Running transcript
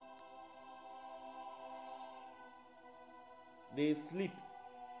They sleep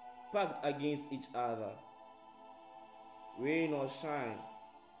packed against each other, rain or shine,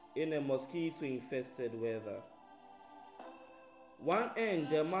 in a mosquito-infested weather. One end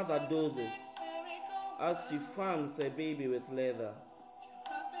the mother dozes as she fans a baby with leather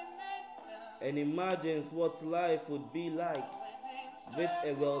and imagines what life would be like with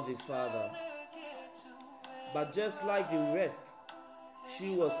a wealthy father. But just like the rest,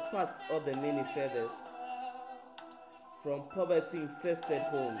 she was part of the many feathers. From poverty-infested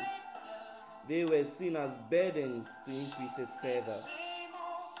homes, they were seen as burdens to increase its further.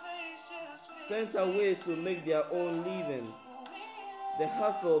 Sent away to make their own living, the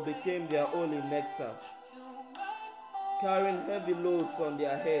hustle became their only nectar. Carrying heavy loads on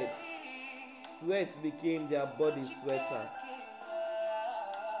their heads, sweat became their body sweater.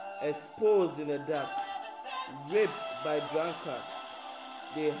 Exposed in the dark, raped by drunkards,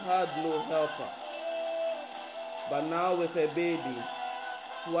 they had no helper. But now with a baby,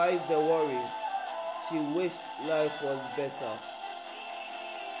 twice the worry, she wished life was better.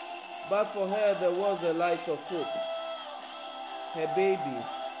 But for her there was a light of hope. Her baby,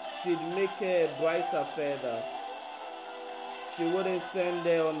 she'd make her a brighter feather. She wouldn't send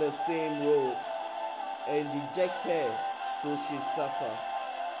her on the same road and reject her so she'd suffer,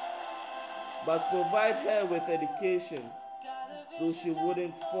 but provide her with education so she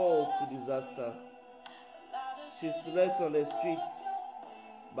wouldn't fall to disaster. She slept on the streets,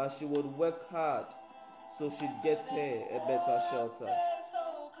 but she would work hard so she'd get her a better shelter.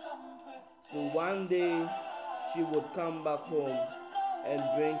 So one day she would come back home and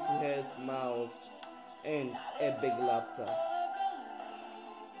bring to her smiles and a big laughter.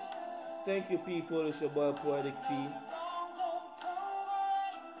 Thank you, people. It's your boy Poeticfi.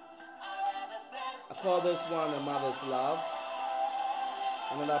 I call this one A Mother's Love.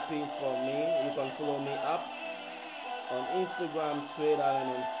 Another piece from me. You can follow me up on Instagram, Twitter, and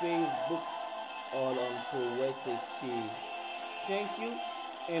on Facebook, all on Poeticfi. Thank you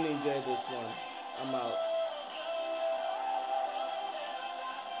and enjoy this one. I'm out.